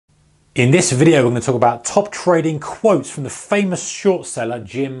In this video, we're going to talk about top trading quotes from the famous short seller,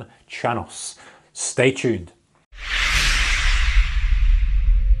 Chanos. Stay tuned.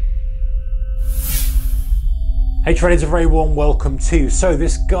 Hey traders, a very warm welcome to. So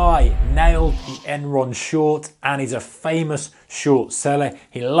this guy nailed the Enron short and he's a famous short seller.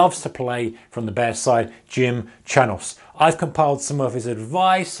 He loves to play from the bear side, Chanos. I've compiled some of his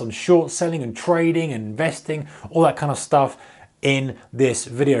advice on short selling and trading and investing, all that kind of stuff in this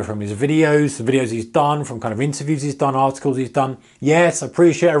video, from his videos, the videos he's done, from kind of interviews he's done, articles he's done. Yes, I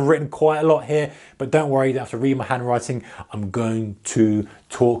appreciate I've written quite a lot here, but don't worry, you don't have to read my handwriting. I'm going to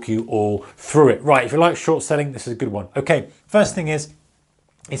talk you all through it. Right, if you like short selling, this is a good one. Okay, first thing is,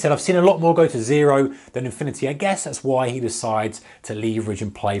 he said, I've seen a lot more go to zero than infinity. I guess that's why he decides to leverage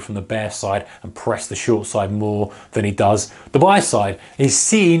and play from the bear side and press the short side more than he does the buy side. He's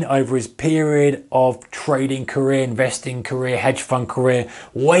seen over his period of trading career, investing career, hedge fund career,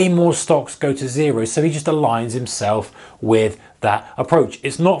 way more stocks go to zero. So he just aligns himself with that approach.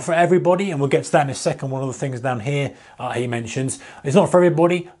 It's not for everybody, and we'll get to that in a second. One of the things down here he mentions, it's not for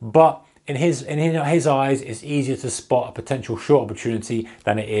everybody, but in his eyes, it's easier to spot a potential short opportunity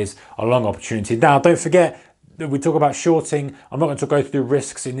than it is a long opportunity. Now, don't forget that we talk about shorting. I'm not going to go through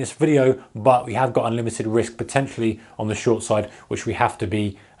risks in this video, but we have got unlimited risk potentially on the short side, which we have to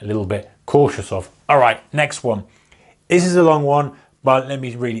be a little bit cautious of. All right, next one. This is a long one, but let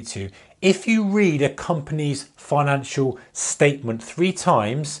me read it to you. If you read a company's financial statement 3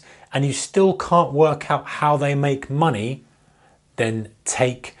 times and you still can't work out how they make money, then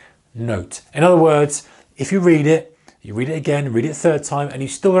take note. In other words, if you read it again, read it a 3rd time, and you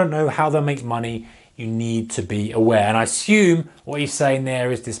still don't know how they make money, you need to be aware. And I assume what he's saying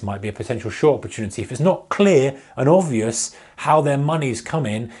there is this might be a potential short opportunity. If it's not clear and obvious how their money's come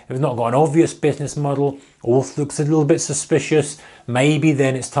in, if it's not got an obvious business model, or looks a little bit suspicious, maybe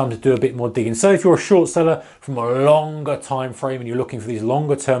then it's time to do a bit more digging. So if you're a short seller from a longer time frame and you're looking for these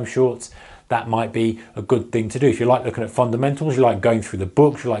longer term shorts, that might be a good thing to do. If you like looking at fundamentals, you like going through the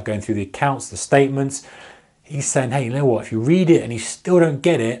books, you like going through the accounts, the statements, he's saying, hey, you know what, if you read it and you still don't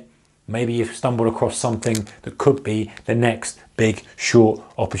get it, maybe you've stumbled across something that could be the next big short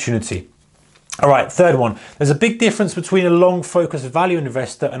opportunity. All right, 3rd one. There's a big difference between a long focused value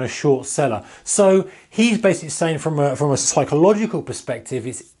investor and a short seller. So he's basically saying from a psychological perspective,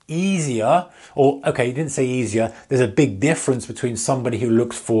 it's easier, or okay, he didn't say easier. There's a big difference between somebody who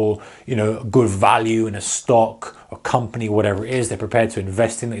looks for, good value in a stock or company, whatever it is, they're prepared to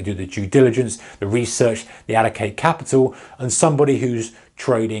invest in, they do the due diligence, the research, they allocate capital, and somebody who's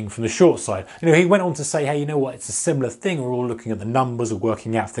trading from the short side. He went on to say, hey, you know what, it's a similar thing. We're all looking at the numbers, or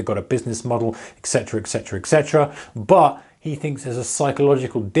working out if they've got a business model, etc., etc., etc. But he thinks there's a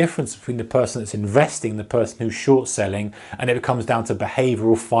psychological difference between the person that's investing and the person who's short selling, and it comes down to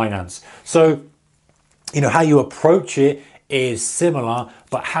behavioral finance. So, how you approach it is similar,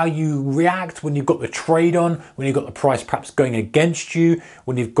 but how you react when you've got the trade on, when you've got the price perhaps going against you,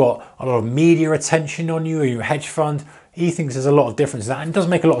 when you've got a lot of media attention on you or your hedge fund, he thinks there's a lot of difference in that, and it does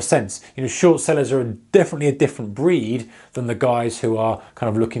make a lot of sense. Short sellers are definitely a different breed than the guys who are kind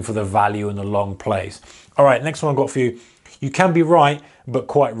of looking for the value in the long plays. All right, next one I've got for you. You can be right, but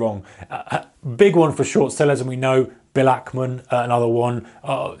quite wrong. Big one for short sellers, and we know Bill Ackman, another one,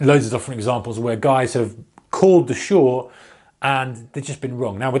 loads of different examples where guys have called the short and they've just been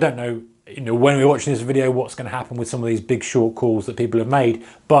wrong. Now, we don't know, when we're watching this video, what's going to happen with some of these big short calls that people have made,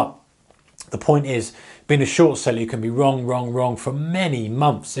 but the point is, being a short seller, you can be wrong for many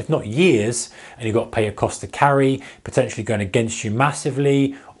months, if not years, and you've got to pay a cost to carry, potentially going against you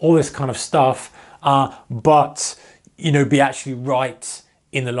massively, all this kind of stuff, but be actually right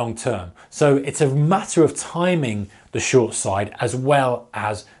in the long term. So it's a matter of timing the short side as well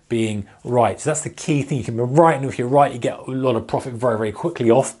as being right. So that's the key thing. You can be right, and if you're right, you get a lot of profit very, very quickly.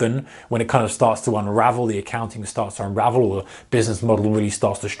 Often when it kind of starts to unravel, the accounting starts to unravel, or the business model really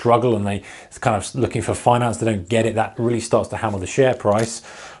starts to struggle, and they kind of looking for finance, they don't get it, that really starts to hammer the share price.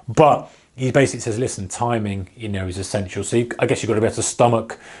 But he basically says, listen, timing, is essential. So I guess you've got to be able to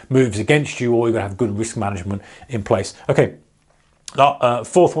stomach moves against you, or you've got to have good risk management in place. Okay.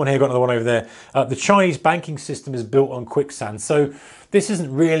 4th one here, got another one over there. The Chinese banking system is built on quicksand. So this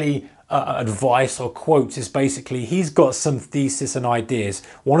isn't really advice or quotes. It's basically, he's got some thesis and ideas.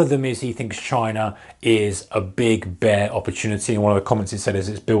 One of them is he thinks China is a big bear opportunity. And one of the comments he said is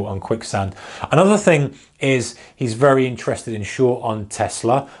it's built on quicksand. Another thing is he's very interested in short on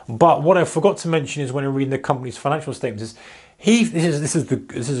Tesla. But what I forgot to mention is when I'm reading the company's financial statements is this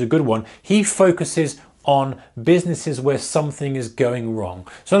is a good one. He focuses on businesses where something is going wrong.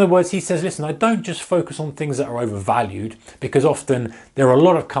 So in other words, he says, listen, I don't just focus on things that are overvalued, because often there are a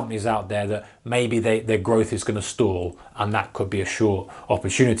lot of companies out there that maybe their growth is going to stall, and that could be a short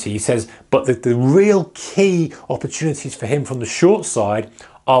opportunity. He says, but the real key opportunities for him from the short side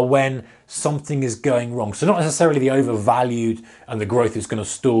are when something is going wrong. So not necessarily the overvalued and the growth is going to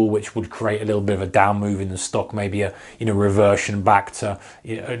stall, which would create a little bit of a down move in the stock, maybe a reversion back to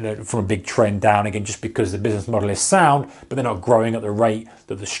from a big trend down again, just because the business model is sound, but they're not growing at the rate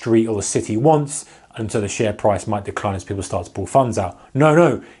that the street or the city wants, and so the share price might decline as people start to pull funds out.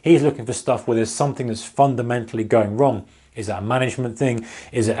 No, he's looking for stuff where there's something that's fundamentally going wrong. Is that a management thing?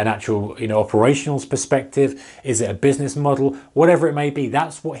 Is it an actual operational perspective? Is it a business model? Whatever it may be,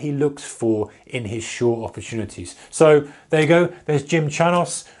 that's what he looks for in his short opportunities. So there you go. There's Jim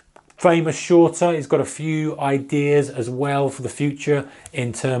Chanos, famous shorter. He's got a few ideas as well for the future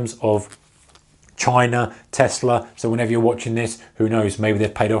in terms of China, Tesla. So whenever you're watching this, who knows, maybe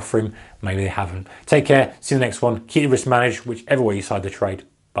they've paid off for him, maybe they haven't. Take care. See you in the next one. Keep your risk managed, whichever way you decide to trade.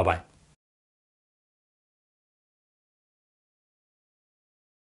 Bye-bye.